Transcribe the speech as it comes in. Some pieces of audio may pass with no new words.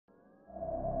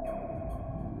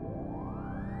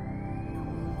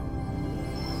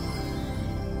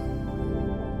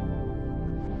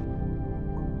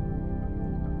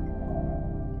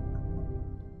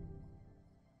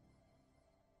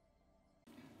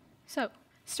So,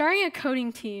 starting a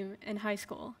coding team in high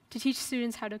school to teach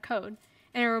students how to code,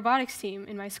 and a robotics team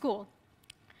in my school,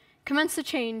 commenced a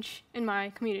change in my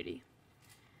community.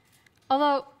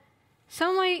 Although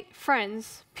some of my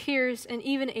friends, peers, and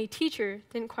even a teacher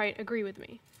didn't quite agree with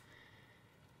me.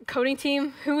 Coding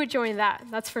team? Who would join that?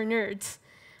 That's for nerds.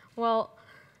 Well,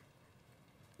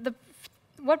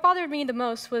 what bothered me the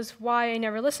most was why I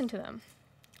never listened to them,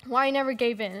 why I never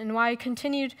gave in, and why I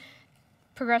continued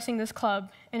progressing this club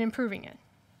and improving it.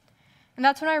 And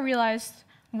that's when I realized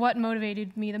what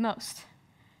motivated me the most,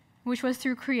 which was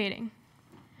through creating.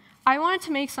 I wanted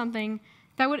to make something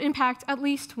that would impact at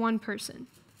least one person,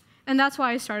 and that's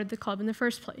why I started the club in the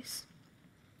first place.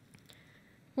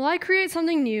 Well, I create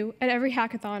something new at every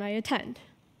hackathon I attend.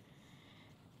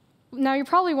 Now, you're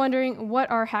probably wondering,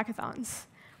 what are hackathons?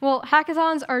 Well,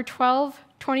 hackathons are 12,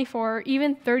 24,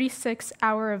 even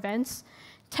 36-hour events,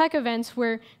 tech events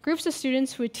where groups of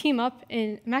students would team up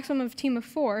in a maximum of team of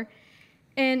 4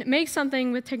 and make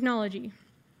something with technology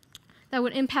that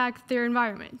would impact their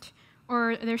environment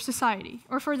or their society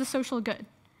or for the social good.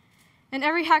 And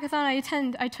every hackathon I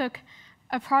attend, I took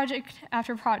a project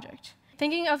after project,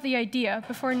 thinking of the idea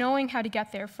before knowing how to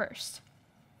get there first.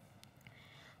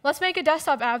 Let's make a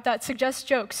desktop app that suggests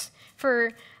jokes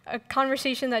for a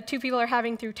conversation that two people are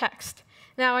having through text.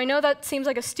 Now, I know that seems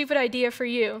like a stupid idea for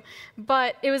you,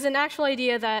 but it was an actual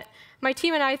idea that my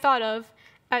team and I thought of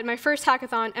at my first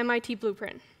hackathon, MIT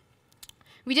Blueprint.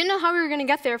 We didn't know how we were going to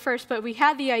get there first, but we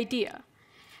had the idea.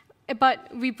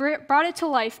 But we brought it to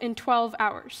life in 12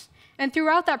 hours. And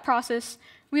throughout that process,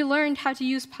 we learned how to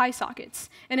use Pi sockets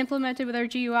and implement it with our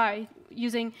GUI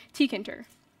using tkinter.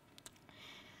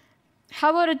 How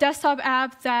about a desktop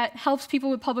app that helps people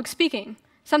with public speaking?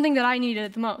 Something that I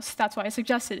needed the most. That's why I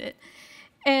suggested it.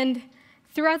 And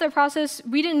throughout that process,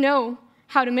 we didn't know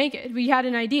how to make it. We had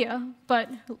an idea, but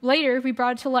later we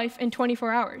brought it to life in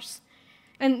 24 hours.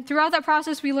 And throughout that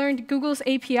process, we learned Google's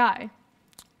API,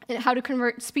 and how to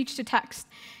convert speech to text,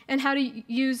 and how to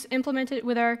implement it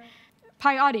with our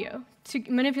Pi audio to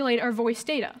manipulate our voice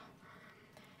data.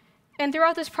 And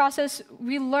throughout this process,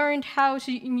 we learned how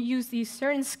to use these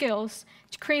certain skills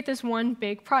to create this one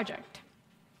big project.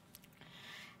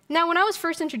 Now, when I was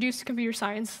first introduced to computer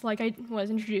science, like I was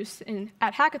introduced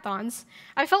at hackathons,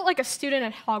 I felt like a student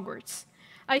at Hogwarts.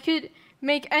 I could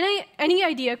make any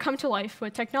idea come to life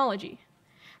with technology.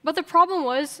 But the problem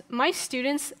was, my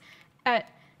students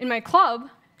in my club,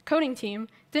 coding team,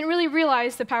 didn't really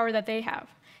realize the power that they have.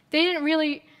 They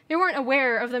weren't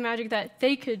aware of the magic that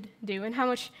they could do and how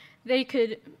much they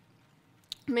could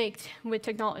make with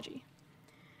technology.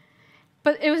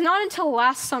 But it was not until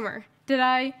last summer that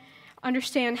I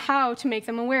understand how to make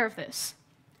them aware of this.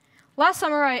 Last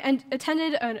summer, I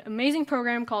attended an amazing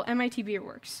program called MIT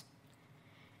BeaverWorks.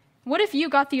 What if you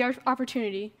got the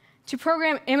opportunity to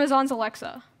program Amazon's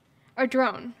Alexa, a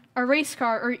drone, a race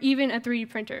car, or even a 3D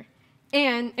printer,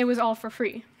 and it was all for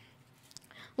free?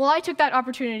 Well, I took that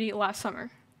opportunity last summer.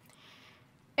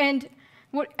 And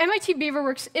what MIT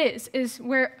BeaverWorks is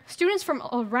where students from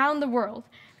around the world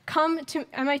come to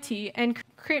MIT and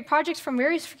create projects from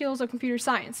various fields of computer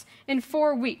science in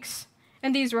 4 weeks,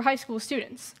 and these were high school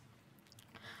students.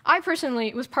 I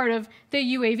personally was part of the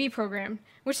UAV program,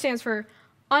 which stands for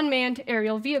Unmanned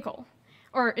Aerial Vehicle,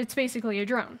 or it's basically a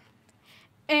drone.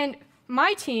 And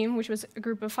my team, which was a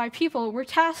group of 5 people, were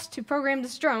tasked to program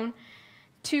this drone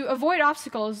to avoid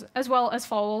obstacles as well as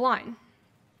follow a line.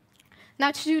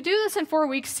 Now, to do this in 4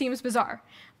 weeks seems bizarre,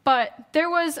 but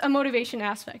there was a motivation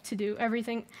aspect to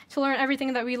learn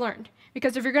everything that we learned.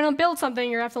 Because if you're going to build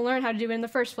something, you have to learn how to do it in the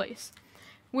first place,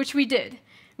 which we did.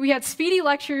 We had speedy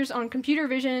lectures on computer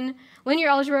vision, linear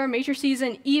algebra, matrices,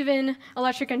 and even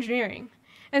electric engineering.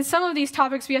 And some of these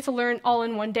topics we had to learn all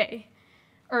in one day,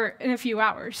 or in a few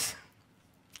hours.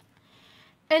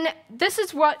 And this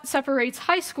is what separates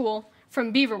high school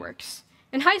from BeaverWorks.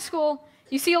 In high school,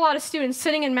 you see a lot of students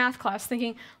sitting in math class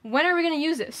thinking, when are we going to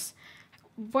use this?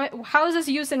 How is this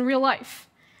used in real life?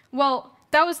 Well,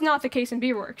 that was not the case in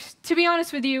BeaverWorks. To be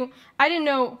honest with you, I didn't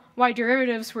know why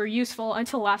derivatives were useful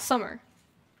until last summer.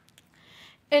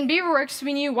 In BeaverWorks,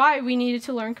 we knew why we needed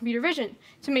to learn computer vision,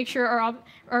 to make sure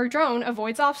our drone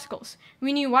avoids obstacles.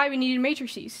 We knew why we needed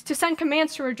matrices, to send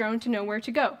commands to our drone to know where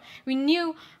to go. We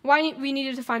knew why we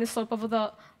needed to find the slope of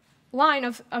the line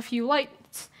of a few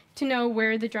lights to know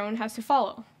where the drone has to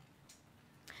follow.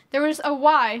 There was a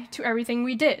why to everything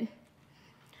we did.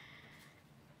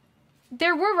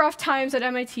 There were rough times at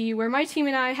MIT where my team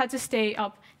and I had to stay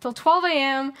up till 12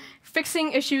 a.m.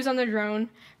 fixing issues on the drone,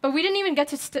 but we didn't even get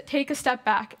to take a step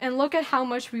back and look at how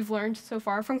much we've learned so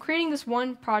far from creating this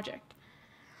one project.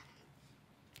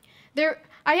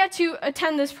 I had to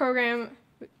attend this program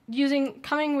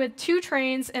coming with 2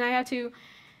 trains, and I had to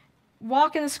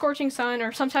walk in the scorching sun,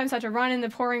 or sometimes had to run in the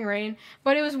pouring rain,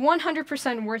 but it was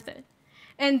 100% worth it.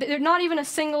 And not even a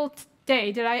single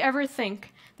day did I ever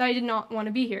think that I did not want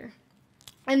to be here.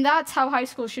 And that's how high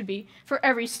school should be for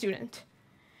every student.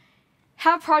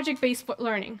 Have project-based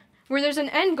learning, where there's an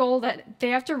end goal that they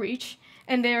have to reach,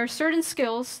 and there are certain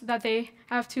skills that they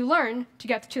have to learn to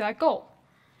get to that goal.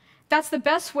 That's the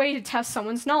best way to test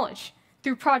someone's knowledge,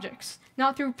 through projects,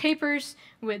 not through papers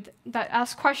that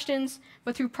ask questions,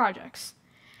 but through projects.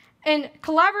 And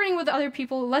collaborating with other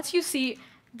people lets you see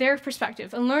their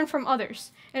perspective and learn from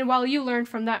others, and while you learn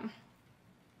from them.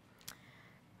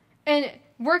 And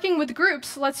working with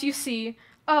groups lets you see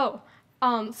how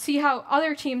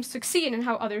other teams succeed and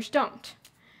how others don't.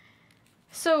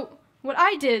 So what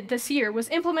I did this year was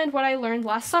implement what I learned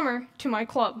last summer to my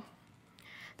club.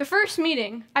 The first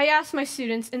meeting, I asked my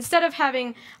students, instead of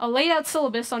having a laid out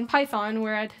syllabus on Python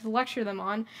where I'd lecture them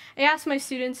on, I asked my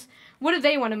students, what do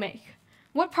they want to make?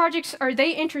 What projects are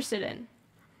they interested in?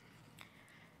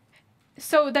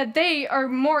 So that they are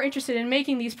more interested in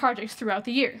making these projects throughout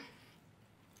the year.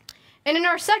 And in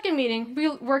our second meeting, we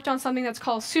worked on something that's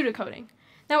called pseudocoding.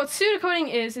 Now what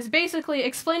pseudocoding is basically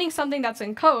explaining something that's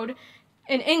in code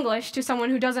in English to someone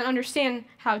who doesn't understand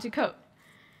how to code.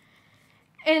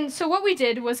 And so what we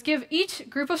did was give each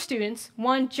group of students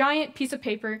one giant piece of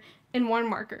paper and one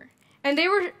marker. And they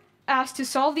were asked to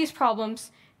solve these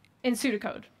problems in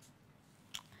pseudocode.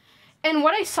 And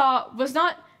what I saw was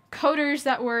not coders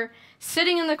that were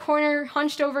sitting in the corner,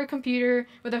 hunched over a computer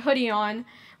with a hoodie on,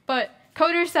 but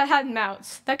coders that had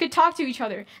mouths, that could talk to each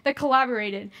other, that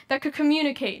collaborated, that could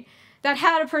communicate, that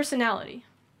had a personality.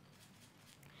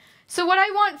 So what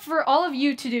I want for all of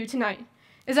you to do tonight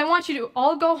is I want you to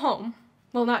all go home,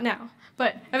 well, not now,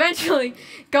 but eventually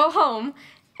go home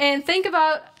and think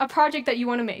about a project that you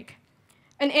want to make,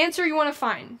 an answer you want to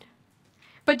find.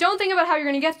 But don't think about how you're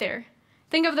going to get there.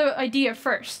 Think of the idea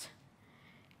first,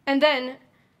 and then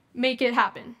make it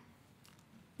happen.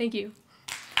 Thank you.